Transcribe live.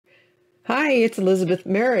Hi, it's Elizabeth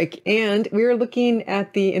Marrick, and we're looking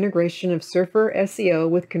at the integration of Surfer SEO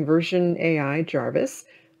with Conversion AI Jarvis.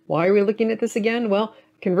 Why are we looking at this again? Well,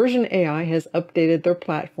 Conversion AI has updated their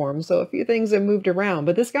platform, so a few things have moved around,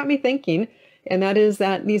 but this got me thinking, and that is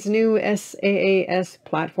that these new SaaS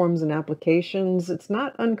platforms and applications, it's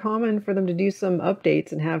not uncommon for them to do some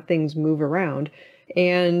updates and have things move around.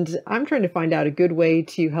 And I'm trying to find out a good way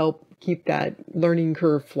to help keep that learning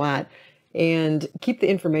curve flat and keep the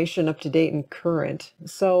information up to date and current.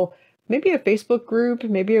 So maybe a Facebook group,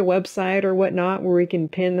 maybe a website or whatnot where we can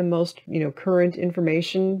pin the most, current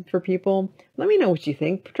information for people. Let me know what you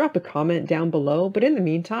think. Drop a comment down below. But in the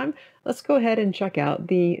meantime, let's go ahead and check out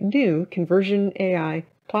the new Conversion AI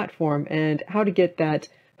platform and how to get that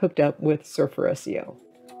hooked up with Surfer SEO.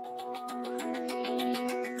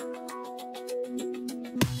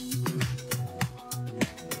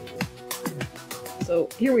 So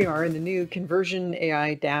here we are in the new Conversion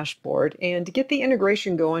AI dashboard, and to get the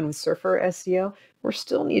integration going with Surfer SEO, we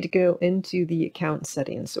still need to go into the account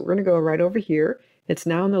settings. So we're going to go right over here. It's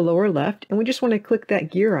now in the lower left, and we just want to click that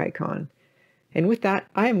gear icon. And with that,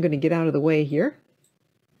 I am going to get out of the way here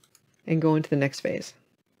and go into the next phase.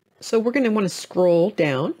 So we're going to want to scroll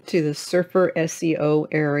down to the Surfer SEO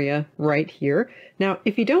area right here. Now,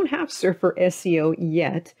 if you don't have Surfer SEO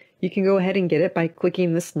yet, you can go ahead and get it by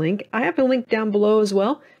clicking this link. I have a link down below as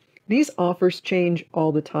well. These offers change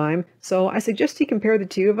all the time, so I suggest you compare the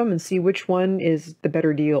two of them and see which one is the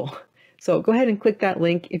better deal. So go ahead and click that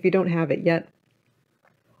link if you don't have it yet.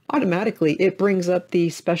 Automatically, it brings up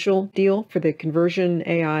the special deal for the Conversion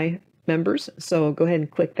AI members. So go ahead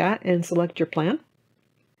and click that and select your plan.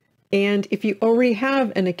 And if you already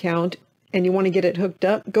have an account and you want to get it hooked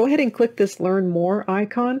up, go ahead and click this Learn More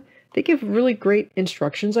icon. They give really great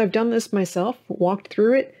instructions. I've done this myself, walked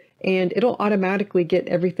through it, and it'll automatically get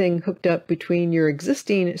everything hooked up between your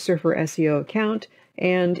existing Surfer SEO account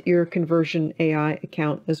and your Conversion AI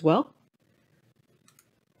account as well.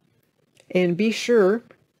 And be sure,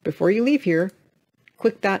 before you leave here,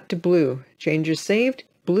 click that to blue. Changes saved,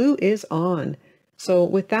 blue is on. So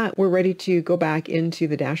with that, we're ready to go back into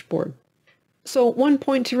the dashboard. So one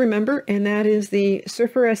point to remember, and that is the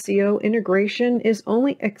Surfer SEO integration is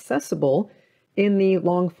only accessible in the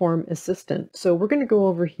long form assistant. So we're going to go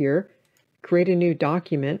over here, create a new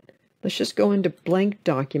document. Let's just go into blank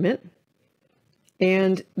document.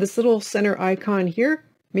 And this little center icon here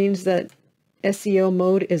means that SEO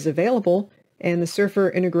mode is available and the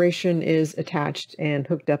Surfer integration is attached and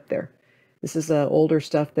hooked up there. This is older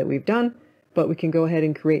stuff that we've done, but we can go ahead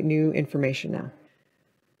and create new information now.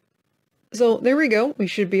 So there we go. We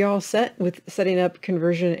should be all set with setting up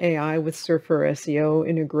Conversion AI with Surfer SEO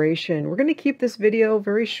integration. We're going to keep this video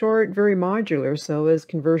very short, very modular. So as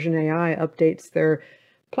Conversion AI updates their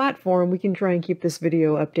platform, we can try and keep this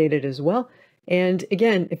video updated as well. And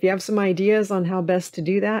again, if you have some ideas on how best to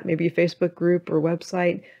do that, maybe a Facebook group or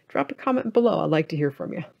website, drop a comment below. I'd like to hear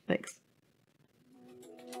from you. Thanks.